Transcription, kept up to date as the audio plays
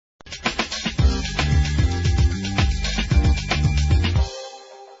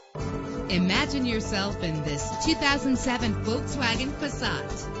Imagine yourself in this 2007 Volkswagen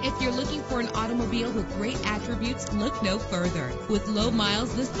Passat. If you're looking for an automobile with great attributes, look no further. With low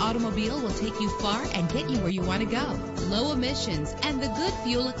miles, this automobile will take you far and get you where you want to go. Low emissions and the good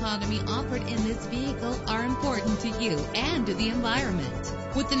fuel economy offered in this vehicle are important to you and to the environment.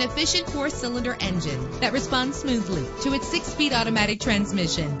 With an efficient 4-cylinder engine that responds smoothly to its 6-speed automatic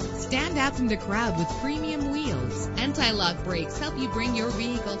transmission. Stand out from the crowd with premium wheels. Anti-lock brakes help you bring your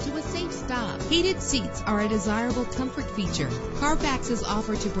vehicle to a safe stop. Heated seats are a desirable comfort feature. Carfax is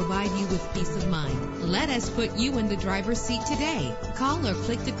offered to provide you with peace of mind. Let us put you in the driver's seat today. Call or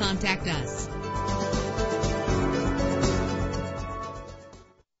click to contact us.